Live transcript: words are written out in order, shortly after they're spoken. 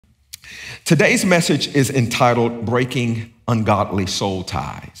Today's message is entitled Breaking Ungodly Soul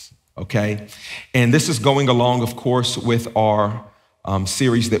Ties, okay? And this is going along, of course, with our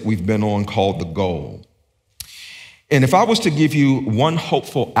series that we've been on called The Goal. And if I was to give you one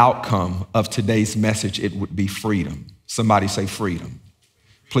hopeful outcome of today's message, it would be freedom. Somebody say freedom.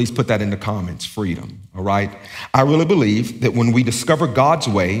 Please put that in the comments, freedom, all right? I really believe that when we discover God's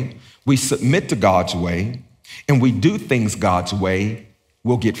way, we submit to God's way, and we do things God's way,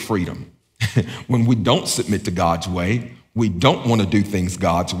 we'll get freedom. When we don't submit to God's way, we don't want to do things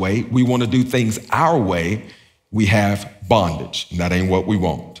God's way, we want to do things our way, we have bondage, and that ain't what we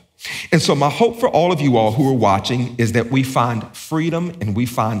want. And so my hope for all of you all who are watching is that we find freedom and we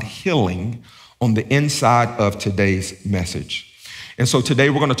find healing on the inside of today's message. And so today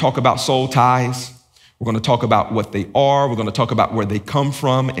we're going to talk about soul ties. We're going to talk about what they are. We're going to talk about where they come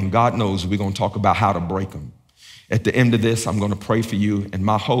from. And God knows we're going to talk about how to break them. At the end of this, I'm going to pray for you. And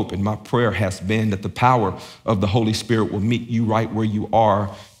my hope and my prayer has been that the power of the Holy Spirit will meet you right where you are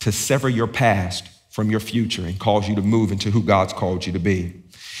to sever your past from your future and cause you to move into who God's called you to be.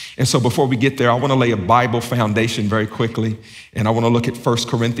 And so before we get there, I want to lay a Bible foundation very quickly. And I want to look at 1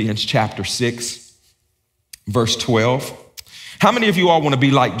 Corinthians chapter 6, verse 12. How many of you all want to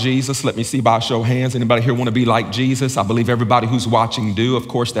be like Jesus? Let me see by a show of hands. Anybody here want to be like Jesus? I believe everybody who's watching do. Of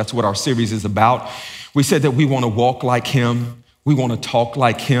course, that's what our series is about. We said that we want to walk like him. We want to talk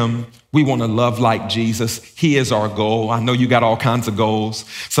like him. We want to love like Jesus. He is our goal. I know you got all kinds of goals.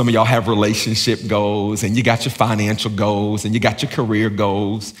 Some of y'all have relationship goals, and you got your financial goals, and you got your career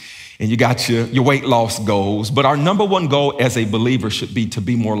goals, and you got your weight loss goals. But our number one goal as a believer should be to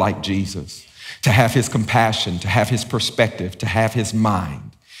be more like Jesus, to have his compassion, to have his perspective, to have his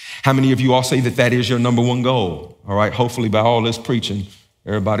mind. How many of you all say that that is your number one goal? All right, hopefully by all this preaching,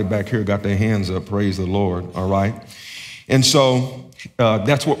 everybody back here got their hands up, praise the Lord, all right? And so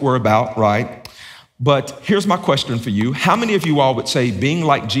that's what we're about, right? But here's my question for you. How many of you all would say being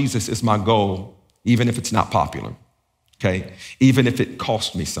like Jesus is my goal, even if it's not popular, okay? Even if it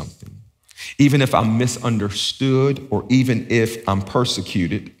cost me something, even if I'm misunderstood, or even if I'm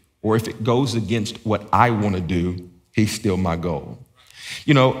persecuted, or if it goes against what I want to do, he's still my goal.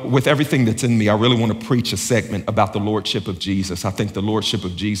 You know, with everything that's in me, I really want to preach a segment about the Lordship of Jesus. I think the Lordship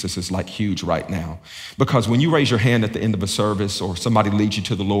of Jesus is like huge right now, because when you raise your hand at the end of a service or somebody leads you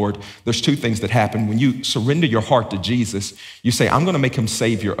to the Lord, there's two things that happen. When you surrender your heart to Jesus, you say, I'm going to make him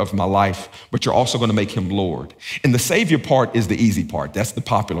Savior of my life, but you're also going to make him Lord. And the Savior part is the easy part. That's the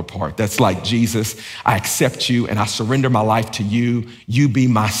popular part. That's like, Jesus, I accept you and I surrender my life to you. You be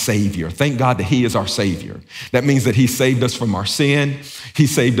my Savior. Thank God that he is our Savior. That means that he saved us from our sin. He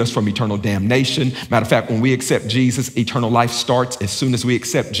saved us from eternal damnation. Matter of fact, when we accept Jesus, eternal life starts. As soon as we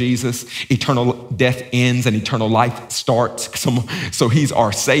accept Jesus, eternal death ends and eternal life starts. So he's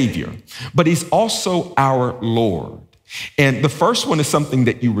our Savior, but he's also our Lord. And the first one is something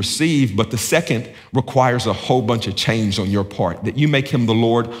that you receive, but the second requires a whole bunch of change on your part, that you make him the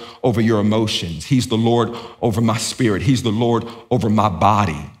Lord over your emotions. He's the Lord over my spirit. He's the Lord over my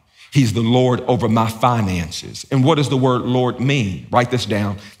body. He's the Lord over my finances. And what does the word Lord mean? Write this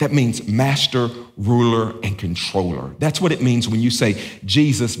down. That means master, ruler, and controller. That's what it means when you say,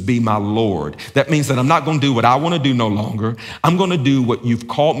 Jesus, be my Lord. That means that I'm not going to do what I want to do no longer. I'm going to do what you've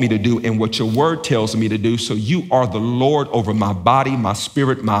called me to do and what your word tells me to do. So you are the Lord over my body, my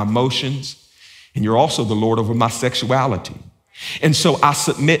spirit, my emotions, and you're also the Lord over my sexuality. And so I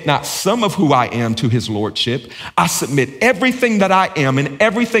submit not some of who I am to his lordship. I submit everything that I am and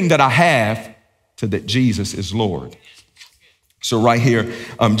everything that I have to that Jesus is Lord. So right here,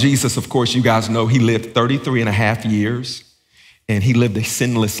 Jesus, of course, you guys know he lived 33 and a half years and he lived a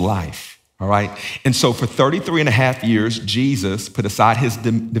sinless life. All right. And so for 33 and a half years, Jesus put aside his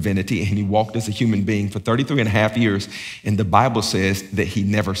divinity and he walked as a human being for 33 and a half years. And the Bible says that he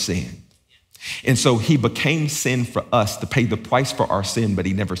never sinned. And so he became sin for us to pay the price for our sin, but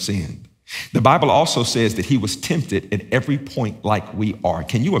he never sinned. The Bible also says that he was tempted at every point like we are.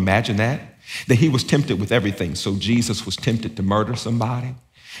 Can you imagine that? That he was tempted with everything. So Jesus was tempted to murder somebody.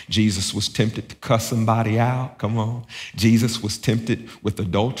 Jesus was tempted to cuss somebody out. Come on. Jesus was tempted with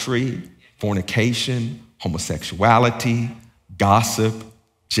adultery, fornication, homosexuality, gossip,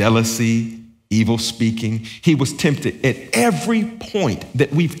 jealousy, evil speaking. He was tempted at every point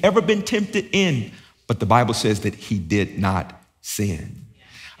that we've ever been tempted in, but the Bible says that he did not sin.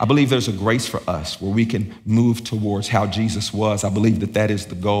 I believe there's a grace for us where we can move towards how Jesus was. I believe that that is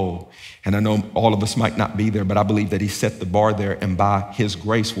the goal. And I know all of us might not be there, but I believe that he set the bar there, and by his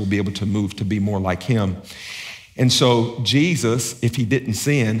grace, we'll be able to move to be more like him. And so Jesus, if he didn't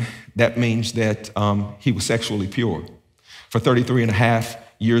sin, that means that he was sexually pure. For 33 and a half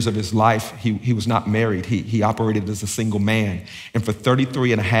years of his life, he was not married. He operated as a single man. And for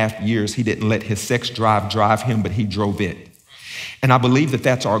 33 and a half years, he didn't let his sex drive him, but he drove it. And I believe that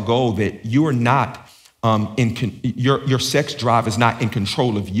that's our goal, that you are not, your sex drive is not in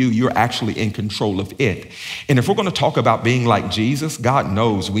control of you. You're actually in control of it. And if we're going to talk about being like Jesus, God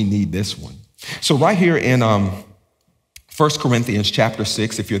knows we need this one. So right here in 1 Corinthians chapter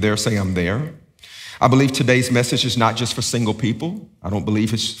 6, if you're there, say I'm there. I believe today's message is not just for single people. I don't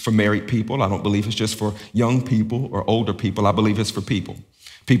believe it's for married people. I don't believe it's just for young people or older people. I believe it's for people.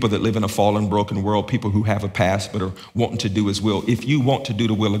 People that live in a fallen, broken world, people who have a past but are wanting to do his will. If you want to do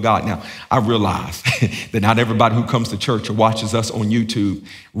the will of God. Now, I realize that not everybody who comes to church or watches us on YouTube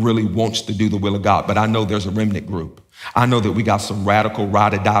really wants to do the will of God, but I know there's a remnant group. I know that we got some radical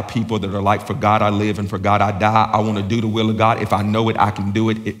ride or die people that are like, for God I live and for God I die. I want to do the will of God. If I know it, I can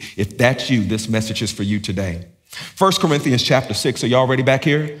do it. If that's you, this message is for you today. 1 Corinthians chapter 6, are y'all ready back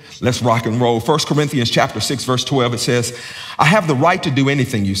here? Let's rock and roll. 1 Corinthians chapter 6, verse 12, it says, I have the right to do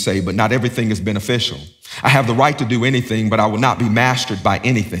anything you say, but not everything is beneficial. I have the right to do anything, but I will not be mastered by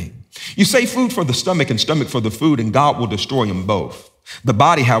anything. You say food for the stomach and stomach for the food, and God will destroy them both. The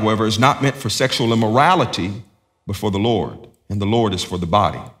body, however, is not meant for sexual immorality, but for the Lord, and the Lord is for the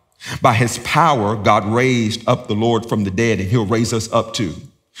body. By his power, God raised up the Lord from the dead, and he'll raise us up too.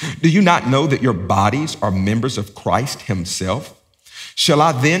 Do you not know that your bodies are members of Christ himself? Shall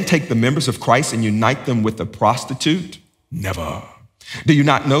I then take the members of Christ and unite them with a prostitute? Never. Do you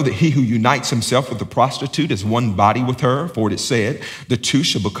not know that he who unites himself with a prostitute is one body with her? For it is said, the two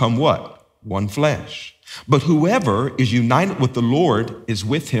shall become what? One flesh. But whoever is united with the Lord is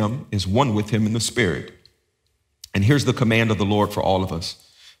with him, is one with him in the spirit. And here's the command of the Lord for all of us.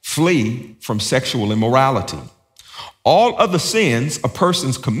 Flee from sexual immorality. All other sins a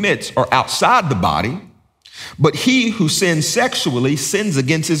person commits are outside the body, but he who sins sexually sins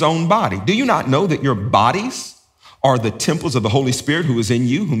against his own body. Do you not know that your bodies are the temples of the Holy Spirit who is in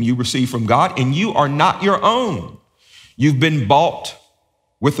you, whom you receive from God, and you are not your own? You've been bought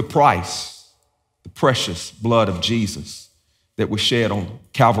with a price, the precious blood of Jesus that was shed on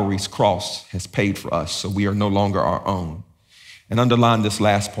Calvary's cross has paid for us, so we are no longer our own. And underline this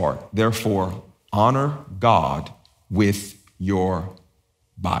last part, therefore, honor God with your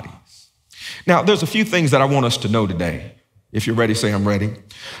bodies. Now, there's a few things that I want us to know today. If you're ready, say I'm ready.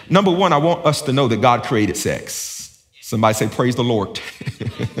 Number one, I want us to know that God created sex. Somebody say, praise the Lord.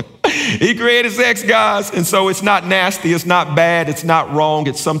 He created sex, guys. And so it's not nasty, it's not bad, it's not wrong.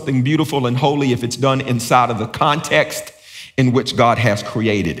 It's something beautiful and holy if it's done inside of the context in which God has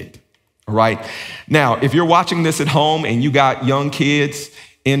created it. All right. Now, if you're watching this at home and you got young kids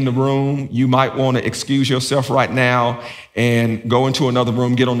in the room, you might want to excuse yourself right now and go into another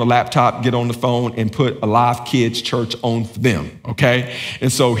room, get on the laptop, get on the phone, and put Alive Kids Church on for them, okay?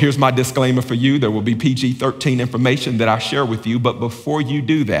 And so here's my disclaimer for you. There will be PG-13 information that I share with you, but before you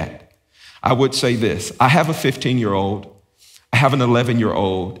do that, I would say this. I have a 15-year-old, I have an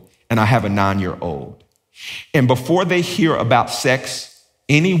 11-year-old, and I have a 9-year-old. And before they hear about sex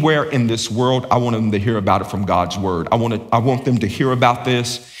anywhere in this world, I want them to hear about it from God's word. I want them to hear about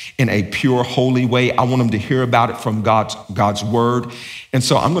this in a pure, holy way. I want them to hear about it from God's word. And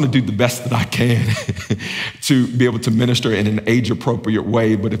so I'm going to do the best that I can to be able to minister in an age-appropriate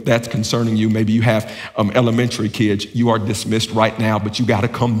way. But if that's concerning you, maybe you have elementary kids, you are dismissed right now, but you got to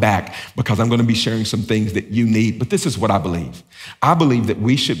come back because I'm going to be sharing some things that you need. But this is what I believe. I believe that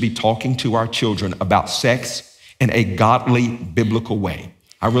we should be talking to our children about sex in a godly, biblical way.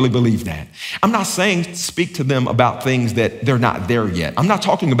 I really believe that. I'm not saying speak to them about things that they're not there yet. I'm not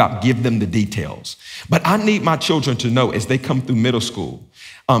talking about give them the details. But I need my children to know as they come through middle school,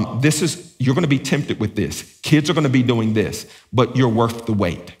 you're going to be tempted with this. Kids are going to be doing this, but you're worth the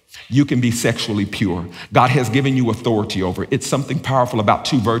wait. You can be sexually pure. God has given you authority over it. It's something powerful about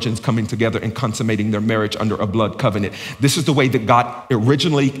two virgins coming together and consummating their marriage under a blood covenant. This is the way that God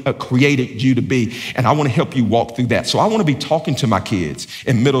originally created you to be. And I want to help you walk through that. So I want to be talking to my kids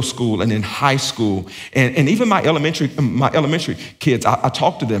in middle school and in high school and even my elementary kids. I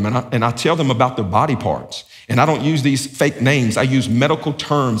talk to them and I tell them about their body parts. And I don't use these fake names. I use medical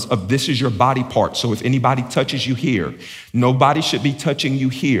terms of this is your body part. So if anybody touches you here, nobody should be touching you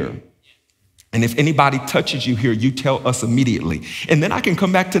here. And if anybody touches you here, you tell us immediately. And then I can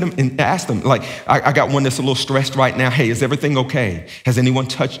come back to them and ask them, like, I got one that's a little stressed right now. Hey, is everything okay? Has anyone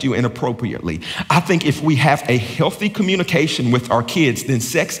touched you inappropriately? I think if we have a healthy communication with our kids, then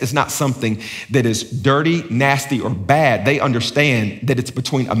sex is not something that is dirty, nasty, or bad. They understand that it's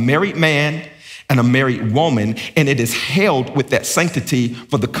between a married man and a married woman, and it is held with that sanctity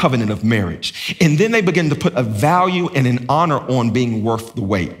for the covenant of marriage. And then they begin to put a value and an honor on being worth the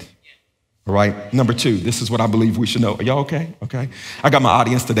wait. All right. Number 2, this is what I believe we should know. Are y'all okay? Okay. I got my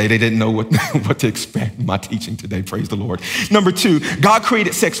audience today. They didn't know what to expect my teaching today. Praise the Lord. Number 2, God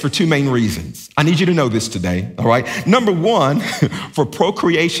created sex for 2 main reasons. I need you to know this today. All right. Number 1, for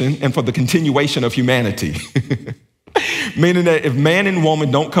procreation and for the continuation of humanity. Meaning that if man and woman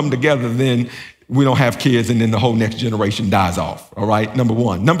don't come together, then we don't have kids, and then the whole next generation dies off. All right. Number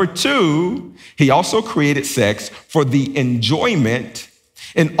 1. Number 2, he also created sex for the enjoyment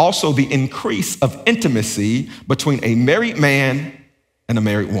and also the increase of intimacy between a married man and a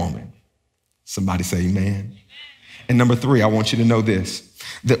married woman. Somebody say amen. And number 3, I want you to know this,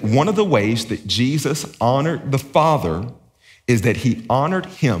 that one of the ways that Jesus honored the Father is that he honored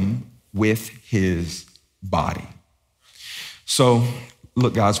him with his body. So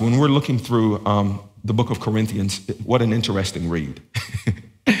look, guys, when we're looking through the book of Corinthians, what an interesting read.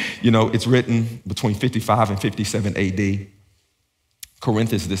 You know, it's written between 55 and 57 AD.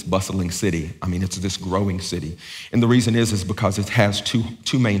 Corinth is this bustling city. I mean, it's this growing city. And the reason is because it has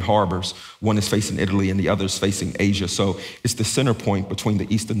two main harbors. One is facing Italy and the other is facing Asia. So it's the center point between the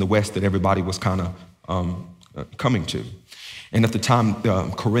East and the West that everybody was kind of coming to. And at the time,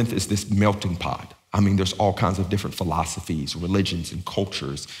 Corinth is this melting pot. I mean, there's all kinds of different philosophies, religions, and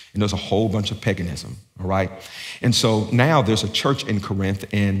cultures, and there's a whole bunch of paganism, all right? And so now there's a church in Corinth,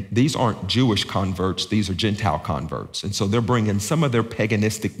 and these aren't Jewish converts, these are Gentile converts. And so they're bringing some of their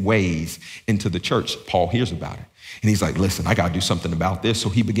paganistic ways into the church. Paul hears about it, and he's like, listen, I gotta do something about this. So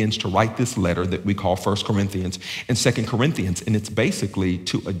he begins to write this letter that we call 1 Corinthians and 2 Corinthians, and it's basically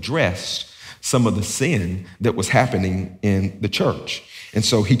to address some of the sin that was happening in the church. And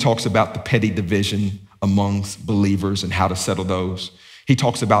so he talks about the petty division amongst believers and how to settle those. He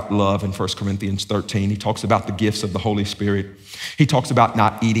talks about love in 1 Corinthians 13. He talks about the gifts of the Holy Spirit. He talks about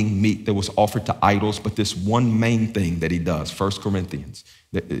not eating meat that was offered to idols, but this one main thing that he does, 1 Corinthians,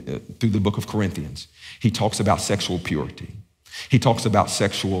 through the book of Corinthians. He talks about sexual purity. He talks about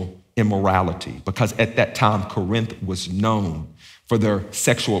sexual immorality, because at that time, Corinth was known for their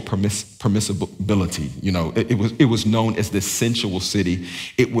sexual permissibility. You know, it was known as the sensual city.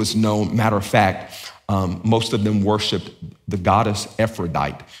 It was known, matter of fact, most of them worshiped the goddess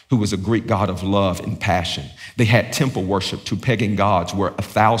Aphrodite, who was a Greek god of love and passion. They had temple worship to pagan gods where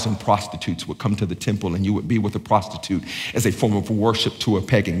 1,000 prostitutes would come to the temple and you would be with a prostitute as a form of worship to a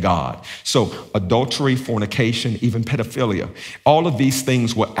pagan god. So adultery, fornication, even pedophilia, all of these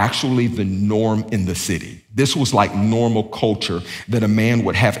things were actually the norm in the city. This was like normal culture, that a man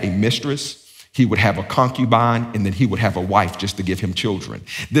would have a mistress, he would have a concubine, and then he would have a wife just to give him children.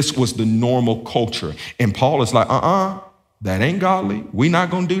 This was the normal culture. And Paul is like, that ain't godly. We're not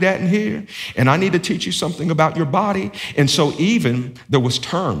going to do that in here. And I need to teach you something about your body. And so even there was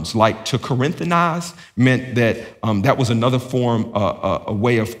terms like to Corinthianize meant that that was another form, a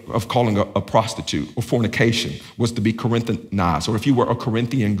way of calling a prostitute, or fornication was to be Corinthianized. Or if you were a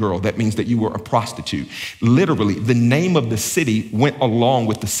Corinthian girl, that means that you were a prostitute. Literally, the name of the city went along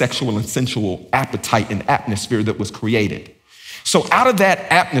with the sexual and sensual appetite and atmosphere that was created. So out of that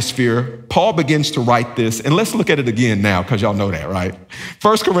atmosphere, Paul begins to write this, and let's look at it again now, because y'all know that, right?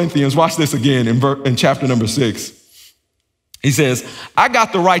 1 Corinthians, watch this again in chapter number 6. He says, I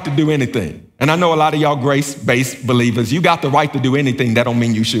got the right to do anything. And I know a lot of y'all grace-based believers, you got the right to do anything. That don't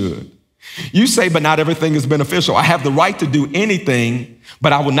mean you should. You say, but not everything is beneficial. I have the right to do anything,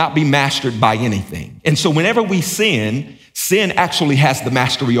 but I will not be mastered by anything. And so whenever we sin actually has the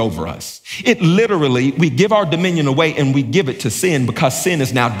mastery over us. It literally, we give our dominion away and we give it to sin, because sin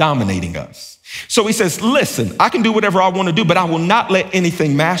is now dominating us. So he says, listen, I can do whatever I want to do, but I will not let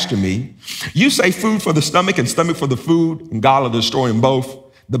anything master me. You say food for the stomach and stomach for the food, and God will destroy them both.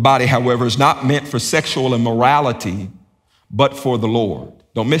 The body, however, is not meant for sexual immorality, but for the Lord.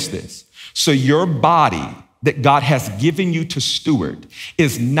 Don't miss this. So your body that God has given you to steward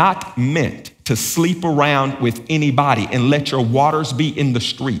is not meant to sleep around with anybody and let your waters be in the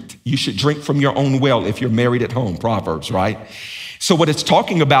street. You should drink from your own well if you're married at home, Proverbs, right? So what it's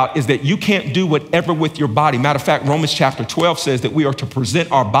talking about is that you can't do whatever with your body. Matter of fact, Romans chapter 12 says that we are to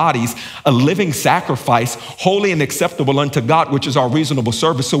present our bodies a living sacrifice, holy and acceptable unto God, which is our reasonable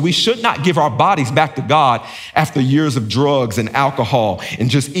service. So we should not give our bodies back to God after years of drugs and alcohol and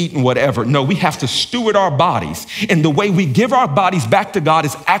just eating whatever. No, we have to steward our bodies. And the way we give our bodies back to God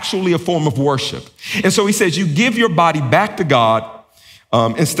is actually a form of worship. And so he says, you give your body back to God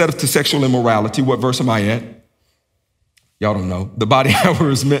instead of to sexual immorality. What verse am I at? Y'all don't know. The body, however,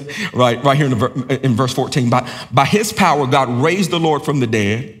 is meant, right here in verse 14. By his power, God raised the Lord from the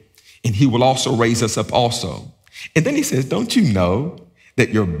dead, and he will also raise us up also. And then he says, don't you know that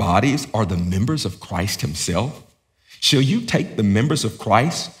your bodies are the members of Christ himself? Shall you take the members of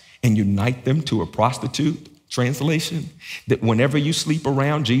Christ and unite them to a prostitute? Translation, that whenever you sleep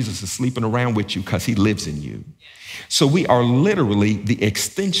around, Jesus is sleeping around with you because he lives in you. So we are literally the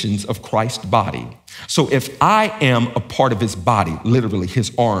extensions of Christ's body. So if I am a part of his body, literally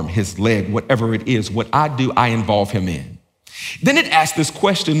his arm, his leg, whatever it is, what I do, I involve him in. Then it asks this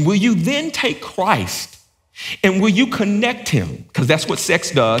question, will you then take Christ and will you connect him? Because that's what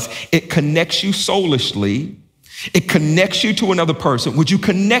sex does. It connects you soulishly. It connects you to another person. Would you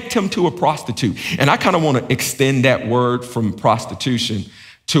connect him to a prostitute? And I kind of want to extend that word from prostitution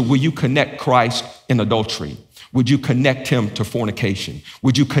to will you connect Christ in adultery? Would you connect him to fornication?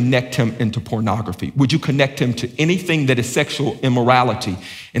 Would you connect him into pornography? Would you connect him to anything that is sexual immorality?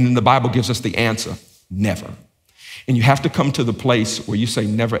 And then the Bible gives us the answer, never. And you have to come to the place where you say,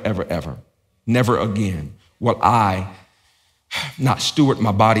 never, ever, ever, never again will I not steward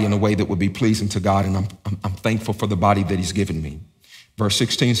my body in a way that would be pleasing to God, and I'm thankful for the body that he's given me. Verse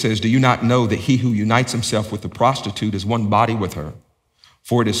 16 says, do you not know that he who unites himself with the prostitute is one body with her?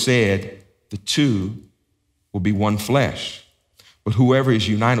 For it is said, the two will be one flesh. But whoever is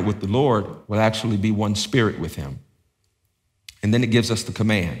united with the Lord will actually be one spirit with him. And then it gives us the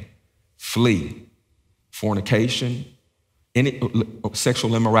command, flee fornication, any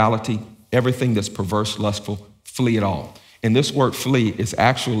sexual immorality, everything that's perverse, lustful, flee it all. And this word flee is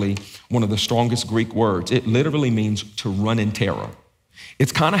actually one of the strongest Greek words. It literally means to run in terror.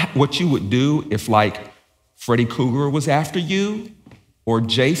 It's kind of what you would do if like Freddy Krueger was after you or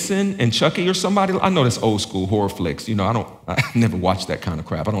Jason and Chucky or somebody. I know that's old school horror flicks. You know, I never watched that kind of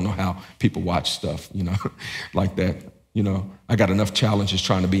crap. I don't know how people watch stuff, you know, like that. You know, I got enough challenges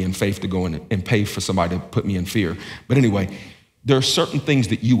trying to be in faith to go in and pay for somebody to put me in fear. But anyway, there are certain things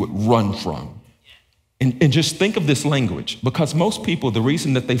that you would run from. And just think of this language, because most people, the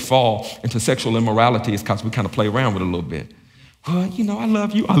reason that they fall into sexual immorality is because we kind of play around with it a little bit. Well, you know, I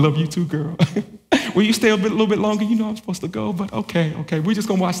love you too, girl. Will you stay a little bit longer? You know I'm supposed to go, but okay, we're just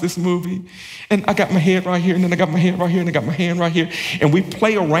gonna watch this movie. And I got my head right here, and then I got my head right here, and I got my hand right here. And we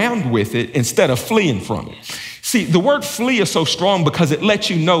play around with it instead of fleeing from it. See, the word flee is so strong because it lets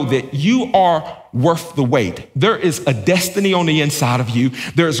you know that you are worth the wait. There is a destiny on the inside of you.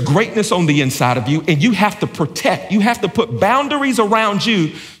 There's greatness on the inside of you, and you have to protect. You have to put boundaries around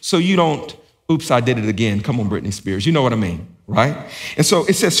you so you don't, oops, I did it again. Come on, Britney Spears. You know what I mean, right? And so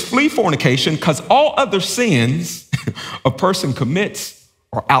it says flee fornication because all other sins a person commits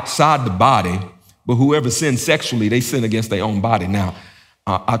are outside the body, but whoever sins sexually, they sin against their own body. Now,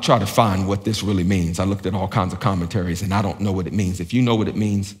 I try to find what this really means. I looked at all kinds of commentaries and I don't know what it means. If you know what it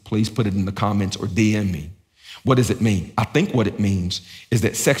means, please put it in the comments or DM me. What does it mean? I think what it means is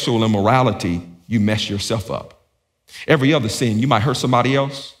that sexual immorality, you mess yourself up. Every other sin, you might hurt somebody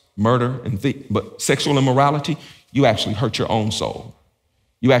else, murder and thief, but sexual immorality, you actually hurt your own soul.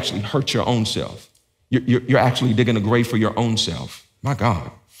 You actually hurt your own self. You're actually digging a grave for your own self. My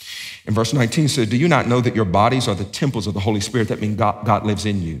God. And verse 19 says, do you not know that your bodies are the temples of the Holy Spirit? That means God lives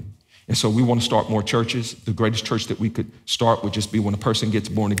in you. And so we want to start more churches. The greatest church that we could start would just be when a person gets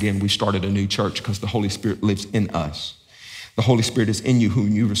born again, we started a new church because the Holy Spirit lives in us. The Holy Spirit is in you,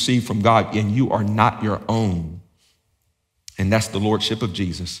 whom you receive from God, and you are not your own. And that's the lordship of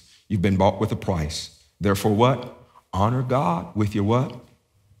Jesus. You've been bought with a price. Therefore what? Honor God with your what?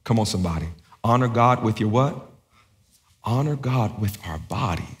 Come on, somebody. Honor God with your what? Honor God with our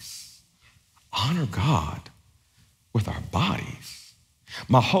bodies. Honor God with our bodies.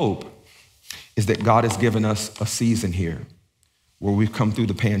 My hope is that God has given us a season here where we've come through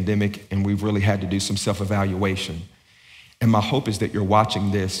the pandemic and we've really had to do some self-evaluation. And my hope is that you're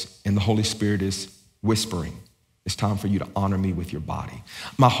watching this and the Holy Spirit is whispering, it's time for you to honor me with your body.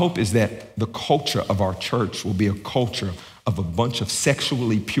 My hope is that the culture of our church will be a culture of a bunch of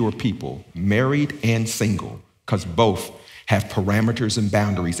sexually pure people, married and single, because both have parameters and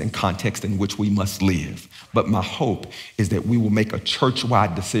boundaries and context in which we must live. But my hope is that we will make a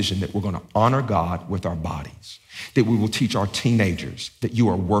church-wide decision that we're going to honor God with our bodies, that we will teach our teenagers that you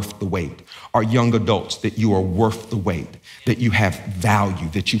are worth the wait, our young adults that you are worth the wait, that you have value,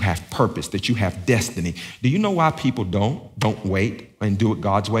 that you have purpose, that you have destiny. Do you know why people don't wait and do it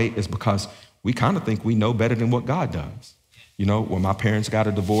God's way? Is because we kind of think we know better than what God does. You know, well, my parents got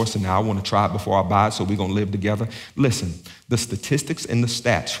a divorce and now I want to try it before I buy it, so we're going to live together. Listen, the statistics and the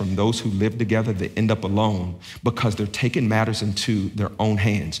stats from those who live together, they end up alone because they're taking matters into their own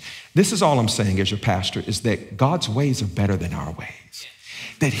hands. This is all I'm saying as your pastor, is that God's ways are better than our ways.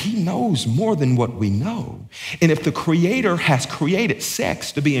 that he knows more than what we know. And if the Creator has created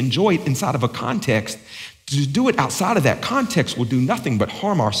sex to be enjoyed inside of a context, to do it outside of that context will do nothing but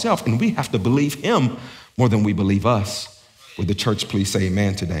harm ourselves, and we have to believe him more than we believe us. Would the church please say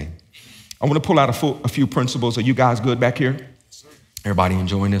amen today? I want to pull out a few principles. Are you guys good back here? Everybody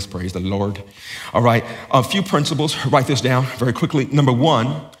enjoying this? Praise the Lord. All right, a few principles. Write this down very quickly. Number one,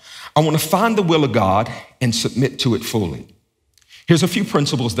 I want to find the will of God and submit to it fully. Here's a few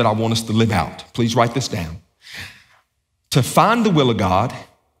principles that I want us to live out. Please write this down. To find the will of God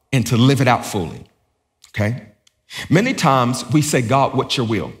and to live it out fully, okay? Many times we say, God, what's your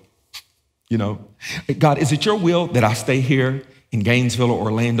will? You know, God, is it your will that I stay here in Gainesville or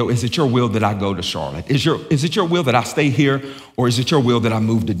Orlando? Is it your will that I go to Charlotte? Is it your will that I stay here, or is it your will that I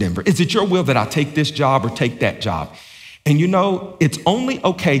move to Denver? Is it your will that I take this job or take that job? And you know, it's only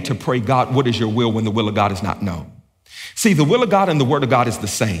okay to pray, God, what is your will, when the will of God is not known. See, the will of God and the word of God is the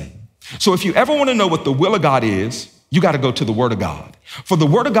same. So if you ever want to know what the will of God is, you got to go to the word of God. For the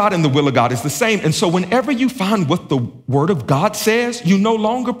word of God and the will of God is the same. And so whenever you find what the word of God says, you no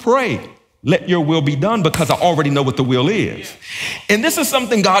longer pray, let your will be done, because I already know what the will is. And this is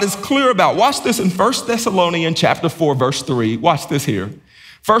something God is clear about. Watch this in 1 Thessalonians chapter 4, verse 3. Watch this here.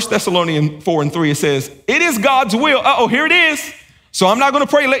 1 Thessalonians 4 and 3, it says, it is God's will. Here it is. So I'm not going to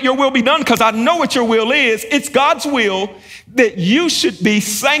pray, let your will be done, because I know what your will is. It's God's will that you should be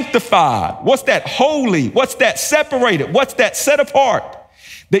sanctified. What's that? Holy. What's that? Separated. What's that? Set apart.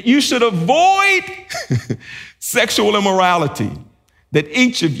 That you should avoid sexual immorality. That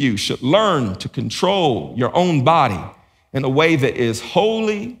each of you should learn to control your own body in a way that is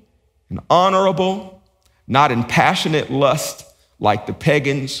holy and honorable, not in passionate lust like the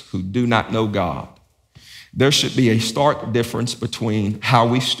pagans who do not know God. There should be a stark difference between how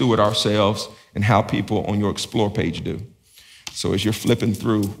we steward ourselves and how people on your Explore page do. So as you're flipping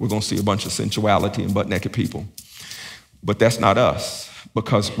through, we're going to see a bunch of sensuality and butt-naked people. But that's not us,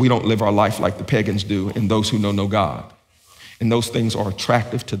 because we don't live our life like the pagans do and those who know no God. And those things are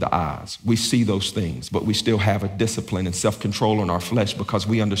attractive to the eyes. We see those things, but we still have a discipline and self-control in our flesh, because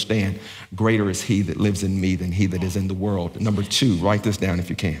we understand greater is he that lives in me than he that is in the world. Number two, write this down if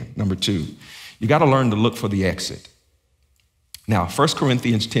you can. Number two, you got to learn to look for the exit. Now, 1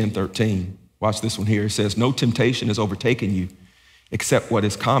 Corinthians 10:13, watch this one here. It says, no temptation has overtaken you except what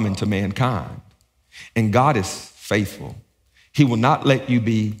is common to mankind. And God is faithful. He will not let you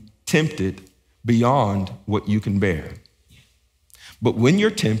be tempted beyond what you can bear. But when you're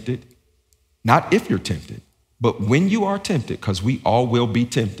tempted, not if you're tempted, but when you are tempted, because we all will be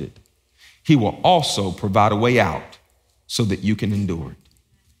tempted, he will also provide a way out so that you can endure it.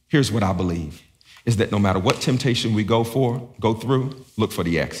 Here's what I believe, is that no matter what temptation we go through, look for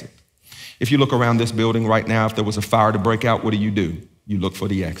the exit. If you look around this building right now, if there was a fire to break out, what do? You look for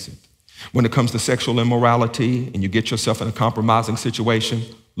the exit. When it comes to sexual immorality and you get yourself in a compromising situation,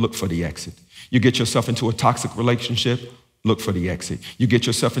 look for the exit. You get yourself into a toxic relationship, look for the exit. You get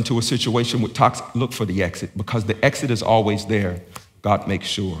yourself into a situation with toxic, look for the exit, because the exit is always there. God makes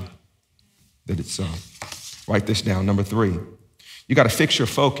sure that it's so. Write this down. Number three, you got to fix your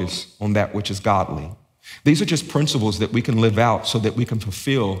focus on that which is godly. These are just principles that we can live out so that we can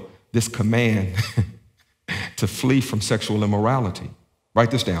fulfill this command to flee from sexual immorality.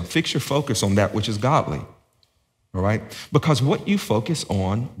 Write this down. Fix your focus on that which is godly. All right? Because what you focus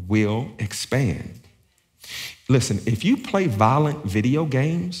on will expand. Listen, if you play violent video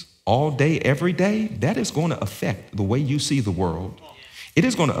games all day, every day, that is going to affect the way you see the world. It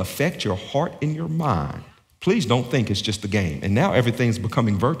is going to affect your heart and your mind. Please don't think it's just a game. And now everything's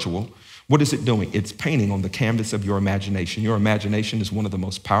becoming virtual. What is it doing? It's painting on the canvas of your imagination. Your imagination is one of the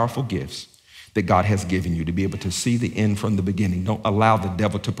most powerful gifts that God has given you, to be able to see the end from the beginning. Don't allow the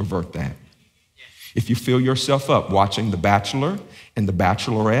devil to pervert that. If you fill yourself up watching The Bachelor and The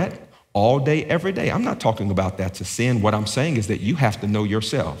Bachelorette all day, every day, I'm not talking about that to sin. What I'm saying is that you have to know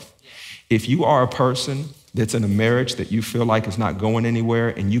yourself. If you are a person that's in a marriage that you feel like is not going anywhere,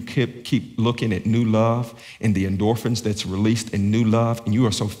 and you keep looking at new love and the endorphins that's released in new love, and you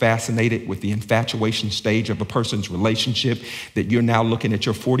are so fascinated with the infatuation stage of a person's relationship that you're now looking at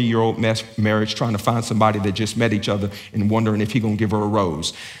your 40-year-old marriage trying to find somebody that just met each other and wondering if he's gonna give her a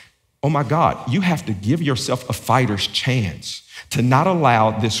rose. Oh my God, you have to give yourself a fighter's chance to not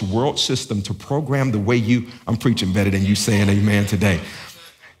allow this world system to program the way I'm preaching better than you saying amen today.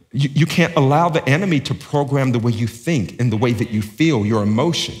 You can't allow the enemy to program the way you think and the way that you feel, your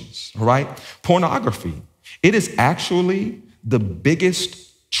emotions, all right? Pornography, it is actually the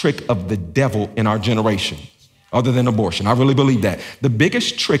biggest trick of the devil in our generation, other than abortion. I really believe that. The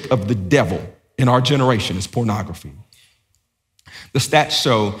biggest trick of the devil in our generation is pornography. The stats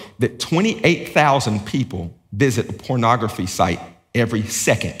show that 28,000 people visit a pornography site every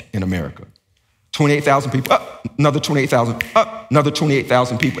second in America. 28,000 people, up, another 28,000, up, another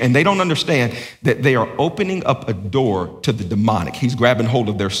 28,000 people. And they don't understand that they are opening up a door to the demonic. He's grabbing hold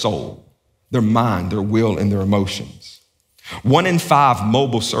of their soul, their mind, their will, and their emotions. 1 in 5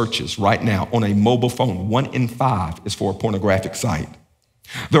 mobile searches right now on a mobile phone, 1 in 5 is for a pornographic site.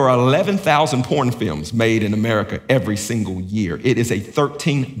 There are 11,000 porn films made in America every single year. It is a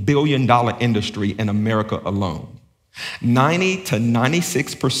 $13 billion industry in America alone. 90 to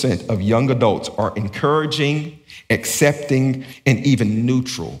 96% of young adults are encouraging, accepting, and even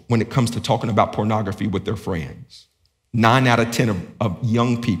neutral when it comes to talking about pornography with their friends. 9 out of 10 of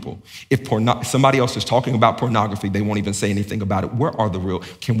young people, if somebody else is talking about pornography, they won't even say anything about it. Where are the real?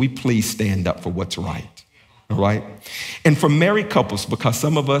 Can we please stand up for what's right? All right? And for married couples, because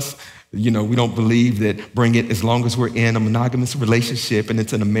some of us, we don't believe that bring it as long as we're in a monogamous relationship and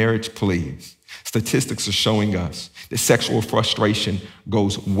it's in a marriage, please. Statistics are showing us that sexual frustration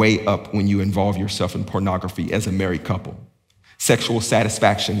goes way up when you involve yourself in pornography as a married couple. Sexual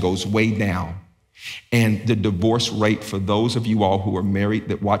satisfaction goes way down. And the divorce rate for those of you all who are married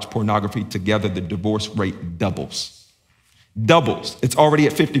that watch pornography together, the divorce rate doubles. Doubles. It's already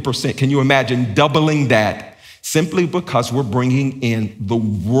at 50%. Can you imagine doubling that simply because we're bringing in the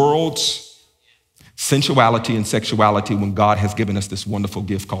world's sensuality and sexuality when God has given us this wonderful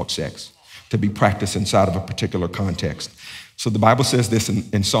gift called sex to be practiced inside of a particular context. So the Bible says this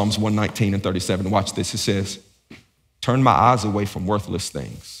in Psalms 119 and 37. Watch this. It says, turn my eyes away from worthless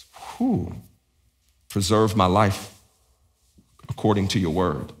things. Whew. Preserve my life according to your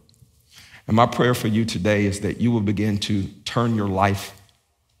word. And my prayer for you today is that you will begin to turn your life,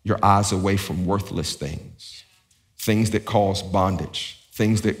 your eyes away from worthless things, things that cause bondage,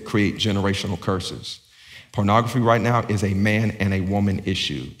 things that create generational curses. Pornography right now is a man and a woman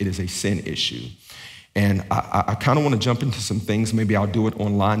issue. It is a sin issue. And I kind of want to jump into some things. Maybe I'll do it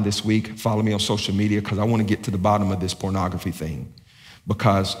online this week. Follow me on social media because I want to get to the bottom of this pornography thing.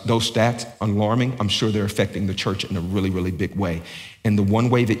 Because those stats, alarming, I'm sure they're affecting the church in a really, really big way. And the one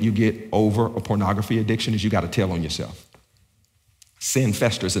way that you get over a pornography addiction is you got to tell on yourself. Sin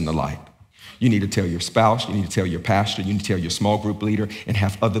festers in the light. You need to tell your spouse, you need to tell your pastor, you need to tell your small group leader and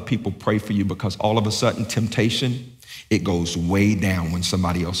have other people pray for you because all of a sudden temptation, it goes way down when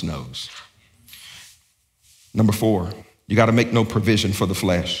somebody else knows. Number 4, you got to make no provision for the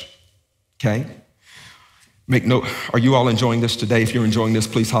flesh, okay? Are you all enjoying this today? If you're enjoying this,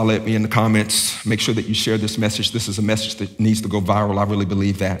 please holler at me in the comments. Make sure that you share this message. This is a message that needs to go viral. I really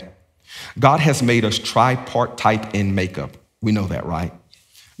believe that. God has made us tripartite in makeup. We know that, right?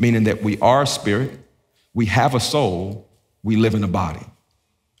 Meaning that we are a spirit, we have a soul, we live in a body,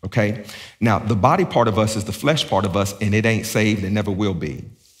 okay? Now, the body part of us is the flesh part of us, and it ain't saved and never will be.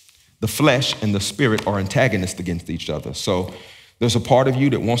 The flesh and the spirit are antagonists against each other. So there's a part of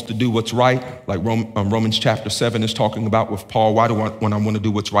you that wants to do what's right, like Romans chapter 7 is talking about with Paul. When I want to do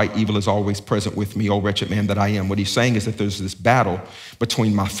what's right, evil is always present with me, oh wretched man that I am. What he's saying is that there's this battle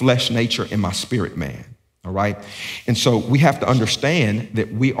between my flesh nature and my spirit man. All right. And so we have to understand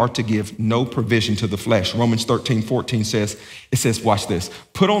that we are to give no provision to the flesh. Romans 13:14 says, watch this,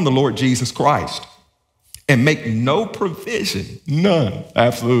 put on the Lord Jesus Christ and make no provision, none,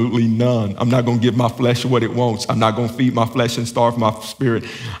 absolutely none. I'm not going to give my flesh what it wants. I'm not going to feed my flesh and starve my spirit.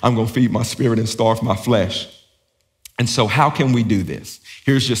 I'm going to feed my spirit and starve my flesh. And so how can we do this?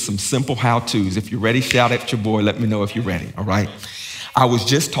 Here's just some simple how-tos. If you're ready, shout at your boy. Let me know if you're ready. All right. I was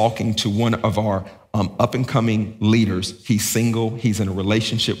just talking to one of our up-and-coming leaders. He's single. He's in a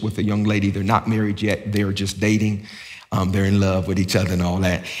relationship with a young lady. They're not married yet. They're just dating. They're in love with each other and all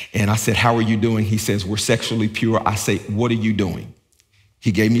that. And I said, how are you doing? He says, we're sexually pure. I say, what are you doing?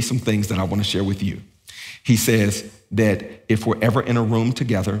 He gave me some things that I want to share with you. He says that if we're ever in a room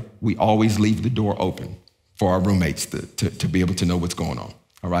together, we always leave the door open for our roommates to be able to know what's going on,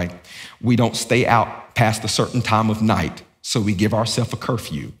 all right? We don't stay out past a certain time of night, so we give ourselves a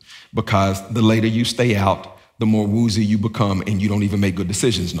curfew because the later you stay out, the more woozy you become and you don't even make good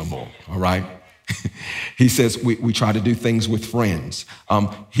decisions no more, all right? He says we try to do things with friends.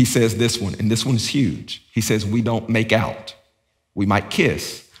 He says this one, and this one's huge. He says we don't make out. We might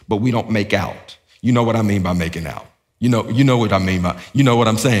kiss, but we don't make out. You know what I mean by making out. You know what I mean by, you know what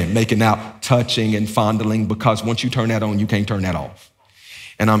I'm saying, making out, touching and fondling, because once you turn that on, you can't turn that off.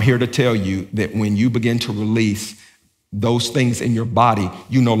 And I'm here to tell you that when you begin to release those things in your body,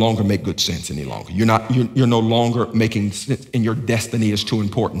 you no longer make good sense any longer. You're no longer making sense, and your destiny is too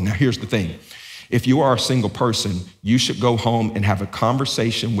important. Now, here's the thing. If you are a single person, you should go home and have a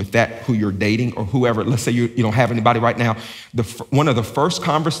conversation with that who you're dating or whoever. Let's say you don't have anybody right now. One of the first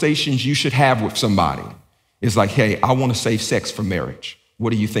conversations you should have with somebody is like, hey, I want to save sex for marriage.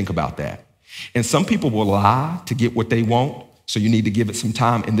 What do you think about that? And some people will lie to get what they want, so you need to give it some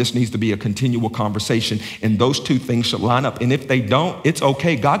time, and this needs to be a continual conversation, and those two things should line up. And if they don't, it's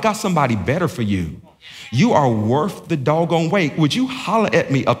okay. God got somebody better for you. You are worth the doggone wait. Would you holler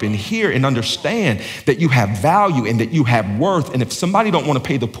at me up in here and understand that you have value and that you have worth? And if somebody don't want to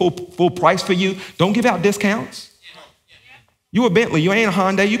pay the full price for you, don't give out discounts. You a Bentley, you ain't a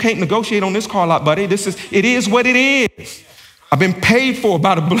Hyundai. You can't negotiate on this car lot, buddy. It is what it is. I've been paid for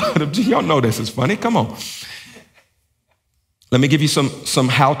by the blood of Jesus. Y'all know this is funny. Come on. Let me give you some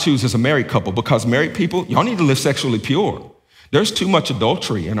how-tos as a married couple, because married people, y'all need to live sexually pure. There's too much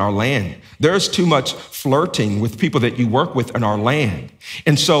adultery in our land. There's too much flirting with people that you work with in our land.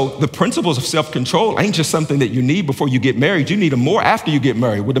 And so the principles of self-control ain't just something that you need before you get married. You need them more after you get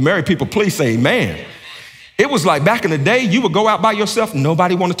married. Would the married people please say amen? It was like back in the day, you would go out by yourself,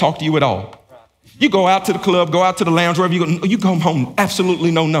 nobody want to talk to you at all. You go out to the club, go out to the lounge, wherever you go home,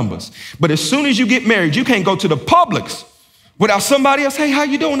 absolutely no numbers. But as soon as you get married, you can't go to the Publix without somebody else, hey, how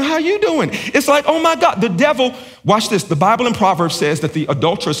you doing? How you doing? It's like, oh my God, the devil, watch this. The Bible in Proverbs says that the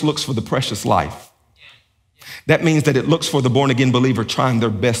adulteress looks for the precious life. That means that it looks for the born again believer trying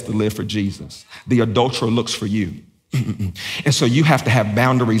their best to live for Jesus. The adulterer looks for you. And so you have to have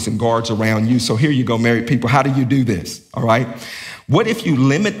boundaries and guards around you. So here you go, married people. How do you do this? All right. What if you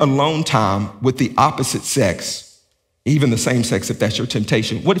limit alone time with the opposite sex, even the same sex, if that's your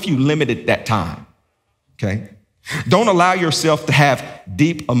temptation? What if you limited that time? Okay. Don't allow yourself to have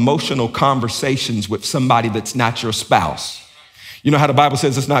deep emotional conversations with somebody that's not your spouse. You know how the Bible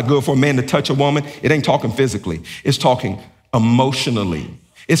says it's not good for a man to touch a woman? It ain't talking physically. It's talking emotionally.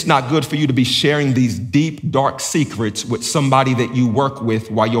 It's not good for you to be sharing these deep, dark secrets with somebody that you work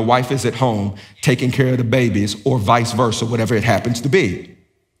with while your wife is at home taking care of the babies, or vice versa, whatever it happens to be.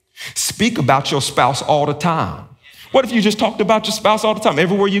 Speak about your spouse all the time. What if you just talked about your spouse all the time?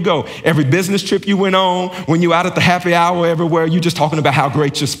 Everywhere you go, every business trip you went on, when you out at the happy hour, everywhere, you're just talking about how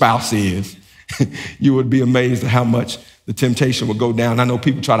great your spouse is. You would be amazed at how much the temptation would go down. I know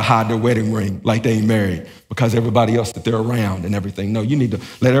people try to hide their wedding ring like they ain't married because everybody else that they're around and everything. No, you need to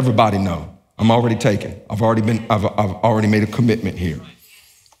let everybody know. I'm already taken. I've already made a commitment here.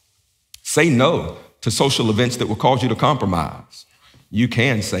 Say no to social events that will cause you to compromise. You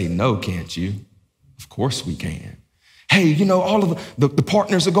can say no, can't you? Of course we can. Hey, you know, all of the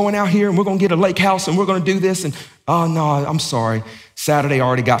partners are going out here and we're going to get a lake house and we're going to do this. And, oh, no, I'm sorry. Saturday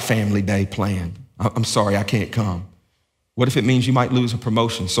already got family day planned. I'm sorry, I can't come. What if it means you might lose a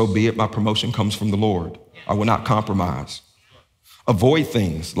promotion? So be it. My promotion comes from the Lord. I will not compromise. Avoid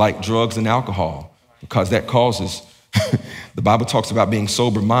things like drugs and alcohol, because that causes, the Bible talks about being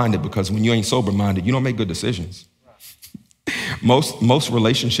sober-minded, because when you ain't sober-minded, you don't make good decisions. Most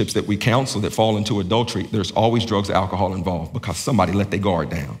relationships that we counsel that fall into adultery, there's always drugs or alcohol involved because somebody let their guard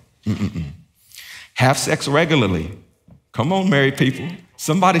down. Have sex regularly. Come on, married people.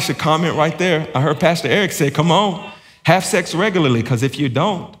 Somebody should comment right there. I heard Pastor Eric say, come on, have sex regularly, because if you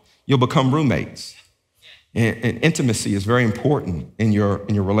don't, you'll become roommates. And intimacy is very important in your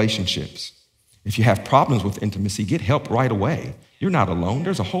relationships. If you have problems with intimacy, get help right away. You're not alone.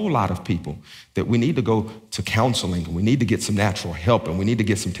 There's a whole lot of people that we need to go to counseling, and we need to get some natural help, and we need to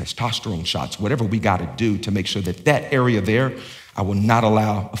get some testosterone shots, whatever we got to do to make sure that that area there, I will not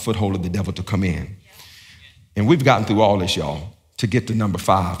allow a foothold of the devil to come in. And we've gotten through all this, y'all, to get to number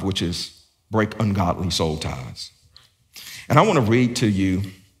 5, which is break ungodly soul ties. And I want to read to you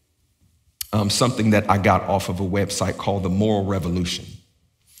something that I got off of a website called The Moral Revolution.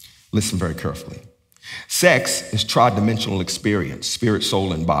 Listen very carefully. Sex is tri-dimensional experience, spirit,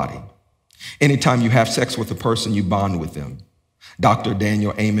 soul, and body. Anytime you have sex with a person, you bond with them. Dr.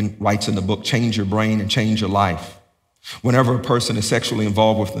 Daniel Amen writes in the book, Change Your Brain and Change Your Life. Whenever a person is sexually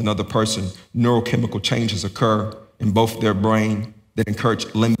involved with another person, neurochemical changes occur in both their brain that encourage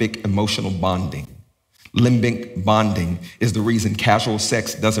limbic emotional bonding. Limbic bonding is the reason casual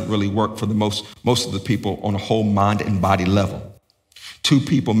sex doesn't really work for the most of the people on a whole mind and body level. Two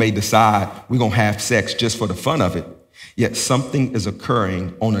people may decide we're going to have sex just for the fun of it, yet something is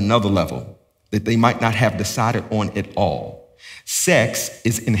occurring on another level that they might not have decided on at all. Sex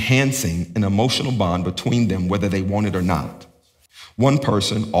is enhancing an emotional bond between them, whether they want it or not. One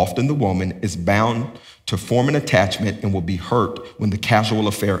person, often the woman, is bound to form an attachment and will be hurt when the casual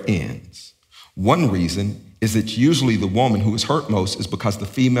affair ends. One reason is that usually the woman who is hurt most is because the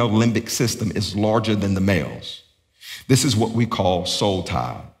female limbic system is larger than the male's. This is what we call soul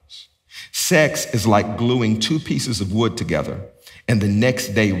ties. Sex is like gluing two pieces of wood together and the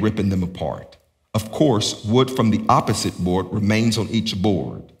next day ripping them apart. Of course, wood from the opposite board remains on each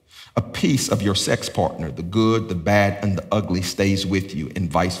board. A piece of your sex partner, the good, the bad, and the ugly, stays with you, and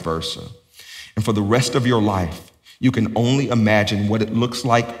vice versa. And for the rest of your life, you can only imagine what it looks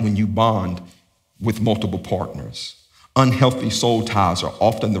like when you bond with multiple partners. Unhealthy soul ties are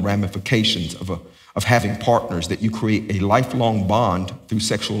often the ramifications of having partners that you create a lifelong bond through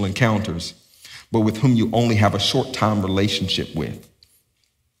sexual encounters, but with whom you only have a short-time relationship with.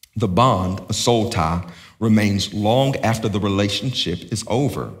 The bond, a soul tie, remains long after the relationship is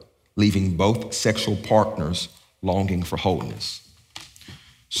over, leaving both sexual partners longing for wholeness.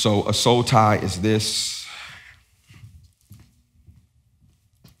 So a soul tie is this.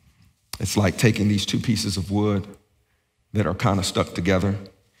 It's like taking these two pieces of wood that are kind of stuck together,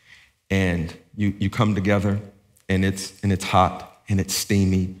 and you come together, and it's hot, and it's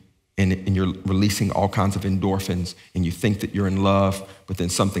steamy, and you're releasing all kinds of endorphins, and you think that you're in love, but then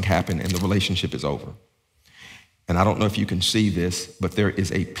something happened, and the relationship is over. And I don't know if you can see this, but there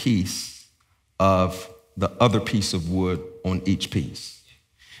is a piece of the other piece of wood on each piece,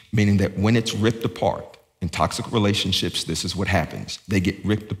 meaning that when it's ripped apart, in toxic relationships, this is what happens. They get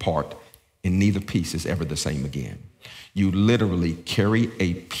ripped apart, and neither piece is ever the same again. You literally carry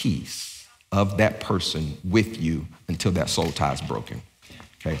a piece of that person with you until that soul tie is broken.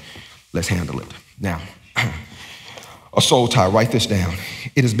 Okay, let's handle it. Now, a soul tie, write this down.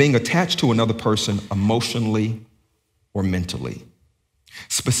 It is being attached to another person emotionally or mentally,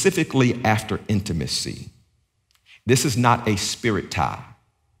 specifically after intimacy. This is not a spirit tie,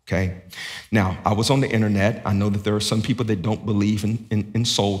 okay? Now, I was on the internet. I know that there are some people that don't believe in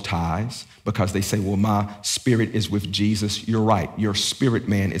soul ties because they say, well, my spirit is with Jesus. You're right. Your spirit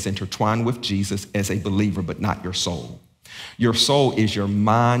man is intertwined with Jesus as a believer, but not your soul. Your soul is your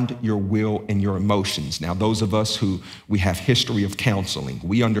mind, your will, and your emotions. Now, those of us who we have history of counseling,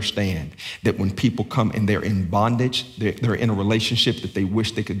 we understand that when people come and they're in bondage, they're in a relationship that they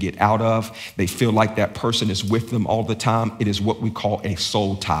wish they could get out of, they feel like that person is with them all the time. It is what we call a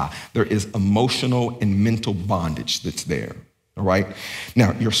soul tie. There is emotional and mental bondage that's there. All right.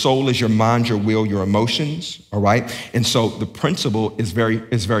 Now, your soul is your mind, your will, your emotions. All right. And so the principle is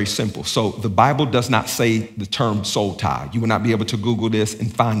very simple. So the Bible does not say the term soul tie. You will not be able to Google this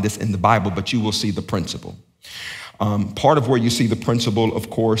and find this in the Bible, but you will see the principle. Part of where you see the principle, of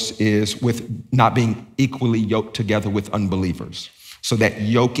course, is with not being equally yoked together with unbelievers. So that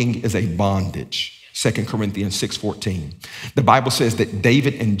yoking is a bondage. 2 Corinthians 6:14. The Bible says that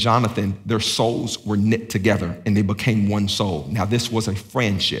David and Jonathan, their souls were knit together and they became one soul. Now, this was a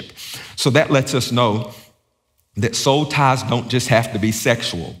friendship. So that lets us know that soul ties don't just have to be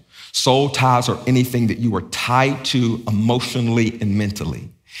sexual. Soul ties are anything that you are tied to emotionally and mentally.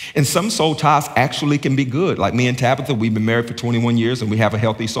 And some soul ties actually can be good. Like me and Tabitha, we've been married for 21 years and we have a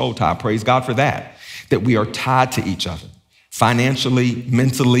healthy soul tie. Praise God for that, that we are tied to each other. Financially,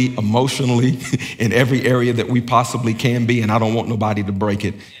 mentally, emotionally, in every area that we possibly can be. And I don't want nobody to break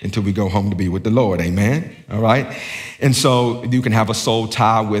it until we go home to be with the Lord. Amen. All right. And so you can have a soul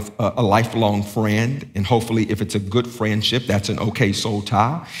tie with a lifelong friend. And hopefully, if it's a good friendship, that's an okay soul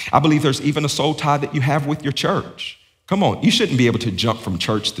tie. I believe there's even a soul tie that you have with your church. Come on. You shouldn't be able to jump from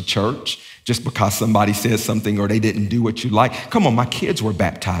church to church just because somebody says something or they didn't do what you like. Come on, my kids were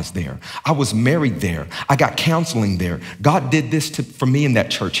baptized there. I was married there. I got counseling there. God did this for me in that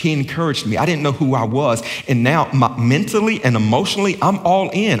church. He encouraged me. I didn't know who I was. And now mentally and emotionally, I'm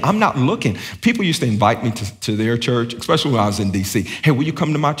all in. I'm not looking. People used to invite me to their church, especially when I was in DC. Hey, will you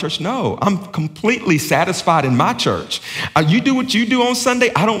come to my church? No, I'm completely satisfied in my church. You do what you do on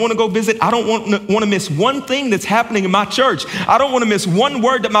Sunday. I don't want to go visit. I don't want to miss one thing that's happening in my church. I don't want to miss one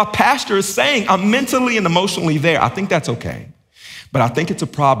word that my pastor is saying. I'm mentally and emotionally there. I think that's okay. But I think it's a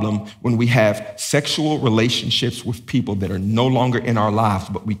problem when we have sexual relationships with people that are no longer in our lives,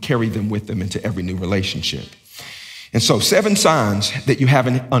 but we carry them with them into every new relationship. And so 7 signs that you have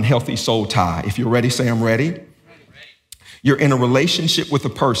an unhealthy soul tie. If you're ready, say I'm ready. You're in a relationship with a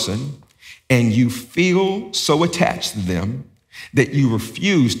person and you feel so attached to them that you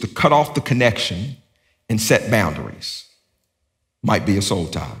refuse to cut off the connection and set boundaries. Might be a soul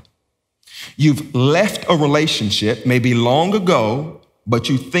tie. You've left a relationship maybe long ago, but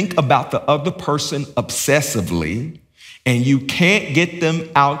you think about the other person obsessively and you can't get them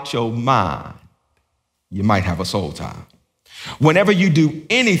out your mind. You might have a soul tie. Whenever you do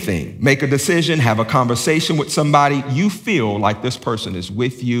anything, make a decision, have a conversation with somebody, you feel like this person is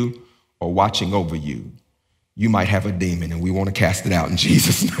with you or watching over you. You might have a demon and we want to cast it out in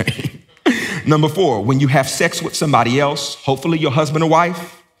Jesus' name. Number 4, when you have sex with somebody else, hopefully your husband or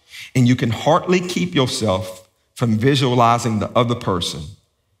wife, and you can hardly keep yourself from visualizing the other person,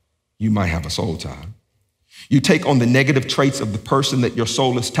 you might have a soul tie. You take on the negative traits of the person that your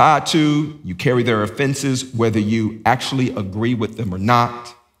soul is tied to. You carry their offenses, whether you actually agree with them or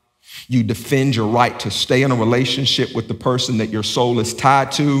not. You defend your right to stay in a relationship with the person that your soul is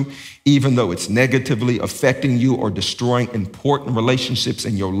tied to, even though it's negatively affecting you or destroying important relationships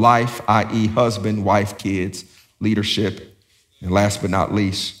in your life, i.e. husband, wife, kids, leadership. And last but not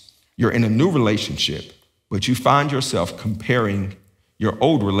least, you're in a new relationship, but you find yourself comparing your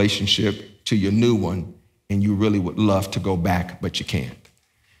old relationship to your new one, and you really would love to go back, but you can't.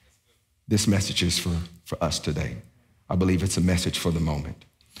 This message is for us today. I believe it's a message for the moment.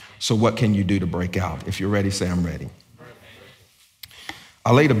 So what can you do to break out? If you're ready, say, I'm ready.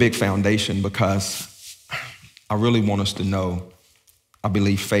 I laid a big foundation because I really want us to know, I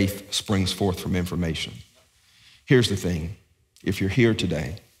believe faith springs forth from information. Here's the thing. If you're here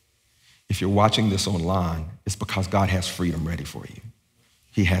today, if you're watching this online, it's because God has freedom ready for you.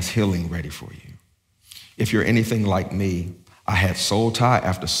 He has healing ready for you. If you're anything like me, I had soul tie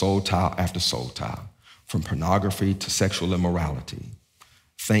after soul tie after soul tie, from pornography to sexual immorality.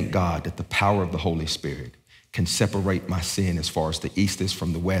 Thank God that the power of the Holy Spirit can separate my sin as far as the east is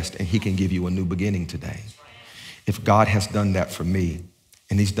from the west, and he can give you a new beginning today. If God has done that for me,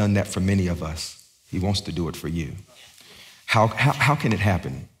 and he's done that for many of us, he wants to do it for you. How can it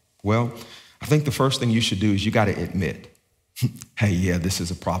happen? Well, I think the first thing you should do is you got to admit, hey, yeah, this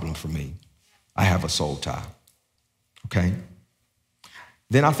is a problem for me. I have a soul tie, okay?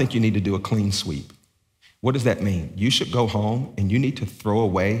 Then I think you need to do a clean sweep. What does that mean? You should go home and you need to throw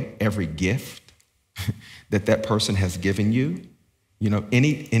away every gift that person has given you. You know,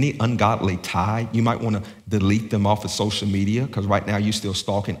 any ungodly tie, you might want to delete them off of social media because right now you're still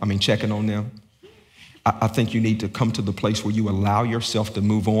checking on them. I think you need to come to the place where you allow yourself to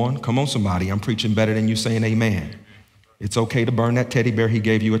move on. Come on, somebody. I'm preaching better than you saying amen. It's okay to burn that teddy bear he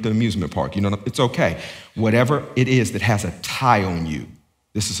gave you at the amusement park. You know, it's okay. Whatever it is that has a tie on you,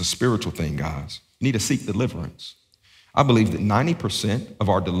 this is a spiritual thing, guys. You need to seek deliverance. I believe that 90% of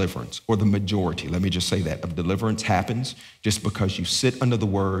our deliverance, or the majority, let me just say that, of deliverance happens just because you sit under the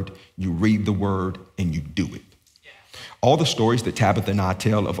word, you read the word, and you do it. All the stories that Tabitha and I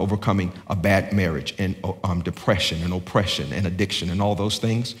tell of overcoming a bad marriage and depression and oppression and addiction and all those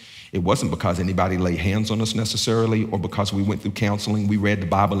things, it wasn't because anybody laid hands on us necessarily or because we went through counseling, we read the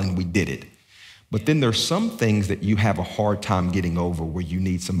Bible and we did it. But then there's some things that you have a hard time getting over where you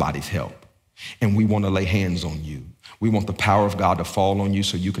need somebody's help. And we want to lay hands on you. We want the power of God to fall on you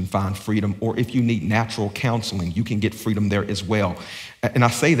so you can find freedom. Or if you need natural counseling, you can get freedom there as well. And I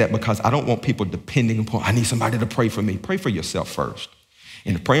say that because I don't want people depending upon, I need somebody to pray for me. Pray for yourself first.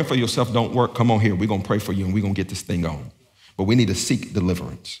 And if praying for yourself don't work, come on here. We're going to pray for you and we're going to get this thing on. But we need to seek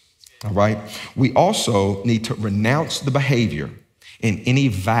deliverance. All right? We also need to renounce the behavior and any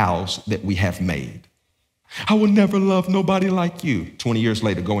vows that we have made. I will never love nobody like you. 20 years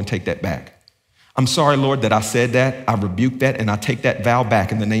later, go and take that back. I'm sorry, Lord, that I said that. I rebuke that, and I take that vow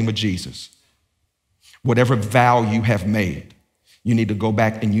back in the name of Jesus. Whatever vow you have made, you need to go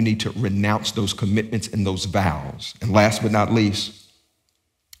back and you need to renounce those commitments and those vows. And last but not least,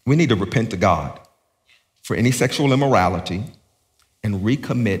 we need to repent to God for any sexual immorality and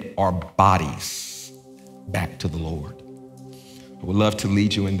recommit our bodies back to the Lord. I would love to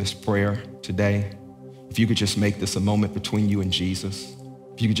lead you in this prayer today. If you could just make this a moment between you and Jesus.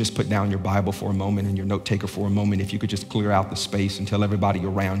 If you could just put down your Bible for a moment and your note taker for a moment, if you could just clear out the space and tell everybody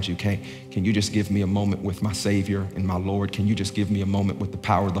around you, can you just give me a moment with my Savior and my Lord? Can you just give me a moment with the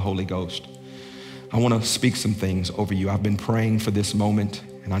power of the Holy Ghost? I want to speak some things over you. I've been praying for this moment,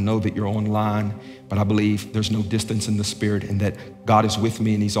 and I know that you're online, but I believe there's no distance in the Spirit and that God is with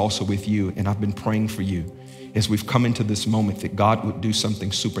me and he's also with you, and I've been praying for you as we've come into this moment that God would do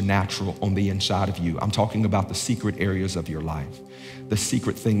something supernatural on the inside of you. I'm talking about the secret areas of your life, the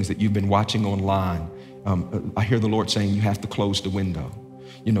secret things that you've been watching online. I hear the Lord saying you have to close the window.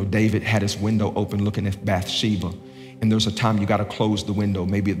 You know, David had his window open looking at Bathsheba, and there's a time you got to close the window.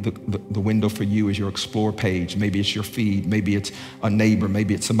 Maybe the window for you is your explore page. Maybe it's your feed. Maybe it's a neighbor.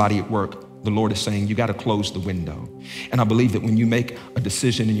 Maybe it's somebody at work. The Lord is saying, you got to close the window. And I believe that when you make a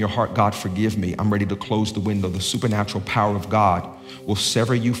decision in your heart, God, forgive me, I'm ready to close the window, the supernatural power of God will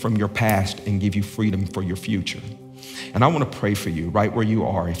sever you from your past and give you freedom for your future. And I want to pray for you right where you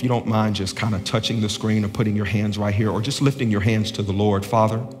are. If you don't mind just kind of touching the screen or putting your hands right here or just lifting your hands to the Lord.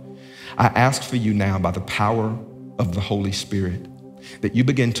 Father, I ask for you now by the power of the Holy Spirit that you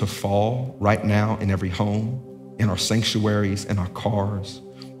begin to fall right now in every home, in our sanctuaries, in our cars,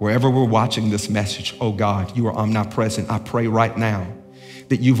 wherever we're watching this message. Oh God, you are omnipresent. I pray right now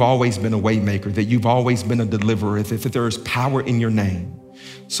that you've always been a way maker, that you've always been a deliverer, that there is power in your name.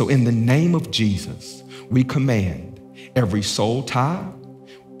 So in the name of Jesus, we command every soul tie,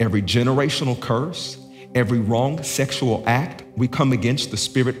 every generational curse, every wrong sexual act. We come against the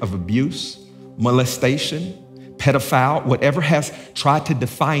spirit of abuse, molestation, pedophile, whatever has tried to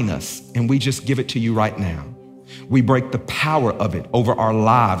define us, and we just give it to you right now. We break the power of it over our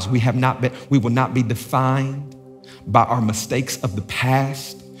lives. We will not be defined by our mistakes of the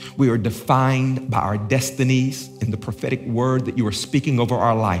past. We are defined by our destinies and the prophetic word that you are speaking over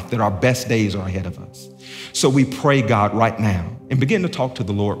our life, that our best days are ahead of us. So we pray, God, right now, and begin to talk to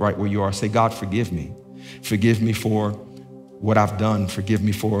the Lord right where you are. Say, God, forgive me. Forgive me for what I've done. Forgive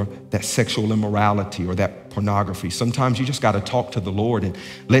me for that sexual immorality or that pornography. Sometimes you just got to talk to the Lord and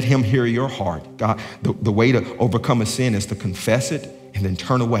let him hear your heart. God, the way to overcome a sin is to confess it and then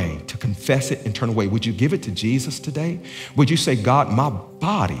turn away, to confess it and turn away. Would you give it to Jesus today? Would you say, God, my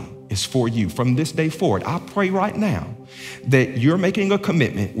body is for you. From this day forward, I pray right now that you're making a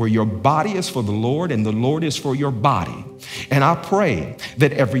commitment where your body is for the Lord and the Lord is for your body. And I pray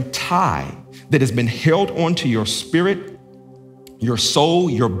that every tie that has been held onto your spirit, your soul,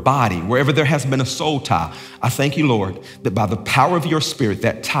 your body, wherever there has been a soul tie, I thank you, Lord, that by the power of your spirit,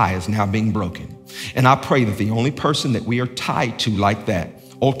 that tie is now being broken. And I pray that the only person that we are tied to like that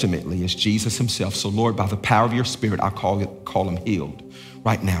ultimately is Jesus himself. So Lord, by the power of your spirit, I call him healed.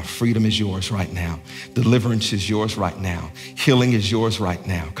 Right now, freedom is yours right now. Deliverance is yours right now. Healing is yours right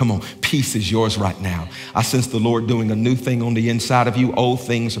now. Come on, peace is yours right now. I sense the Lord doing a new thing on the inside of you. Old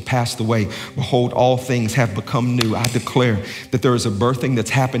things are passed away. Behold, all things have become new. I declare that there is a birthing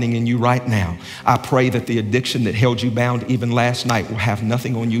that's happening in you right now. I pray that the addiction that held you bound even last night will have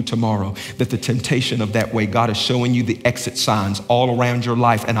nothing on you tomorrow, that the temptation of that way, God is showing you the exit signs all around your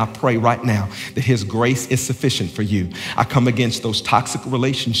life. And I pray right now that his grace is sufficient for you. I come against those toxic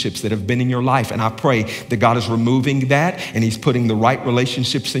relationships that have been in your life. And I pray that God is removing that and he's putting the right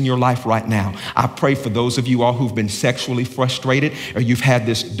relationships in your life right now. I pray for those of you all who've been sexually frustrated or you've had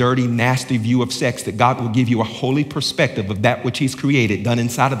this dirty, nasty view of sex, that God will give you a holy perspective of that which he's created, done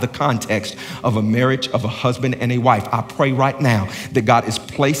inside of the context of a marriage, of a husband and a wife. I pray right now that God is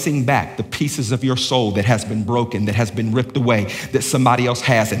placing back the pieces of your soul that has been broken, that has been ripped away, that somebody else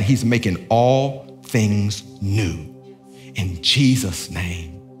has, and he's making all things new. In Jesus'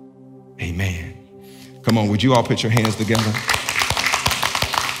 name, amen. Come on, would you all put your hands together?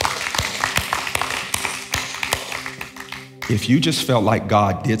 If you just felt like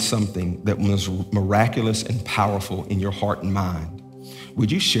God did something that was miraculous and powerful in your heart and mind,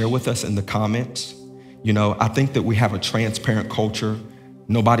 would you share with us in the comments? You know, I think that we have a transparent culture.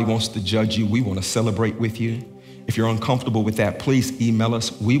 Nobody wants to judge you. We want to celebrate with you. If you're uncomfortable with that, please email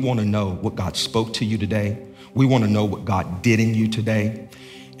us. We want to know what God spoke to you today. We want to know what God did in you today.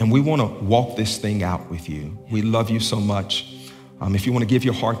 And we want to walk this thing out with you. We love you so much. If you want to give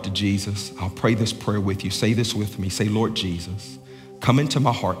your heart to Jesus, I'll pray this prayer with you. Say this with me. Say, Lord Jesus, come into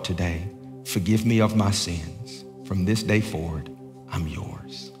my heart today. Forgive me of my sins. From this day forward, I'm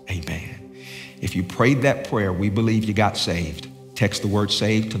yours. Amen. If you prayed that prayer, we believe you got saved. Text the word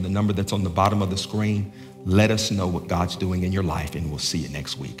saved to the number that's on the bottom of the screen. Let us know what God's doing in your life, and we'll see you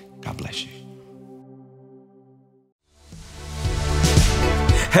next week. God bless you.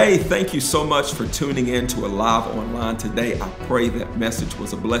 Hey, thank you so much for tuning in to Alive Online today. I pray that message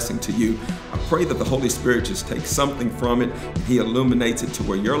was a blessing to you. I pray that the Holy Spirit just takes something from it and he illuminates it to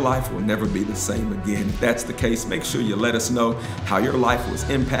where your life will never be the same again. If that's the case, make sure you let us know how your life was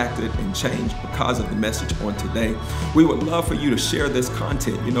impacted and changed because of the message on today. We would love for you to share this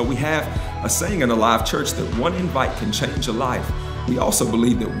content. You know, we have a saying in Alive Church that one invite can change a life. We also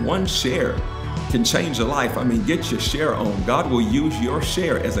believe that one share can change a life. I mean, get your share on. God will use your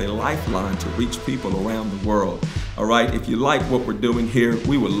share as a lifeline to reach people around the world. All right, if you like what we're doing here,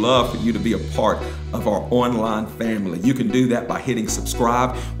 we would love for you to be a part of our online family. You can do that by hitting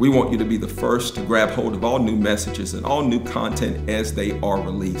subscribe. We want you to be the first to grab hold of all new messages and all new content as they are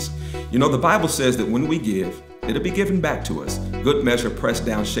released. You know, the Bible says that when we give, it'll be given back to us. Good measure, pressed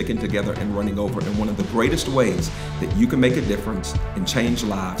down, shaken together, and running over. And one of the greatest ways that you can make a difference and change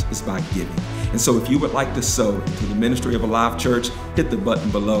lives is by giving. And so if you would like to sow into the ministry of Alive Church, hit the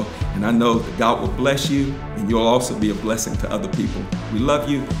button below. And I know that God will bless you, and you'll also be a blessing to other people. We love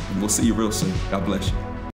you, and we'll see you real soon. God bless you.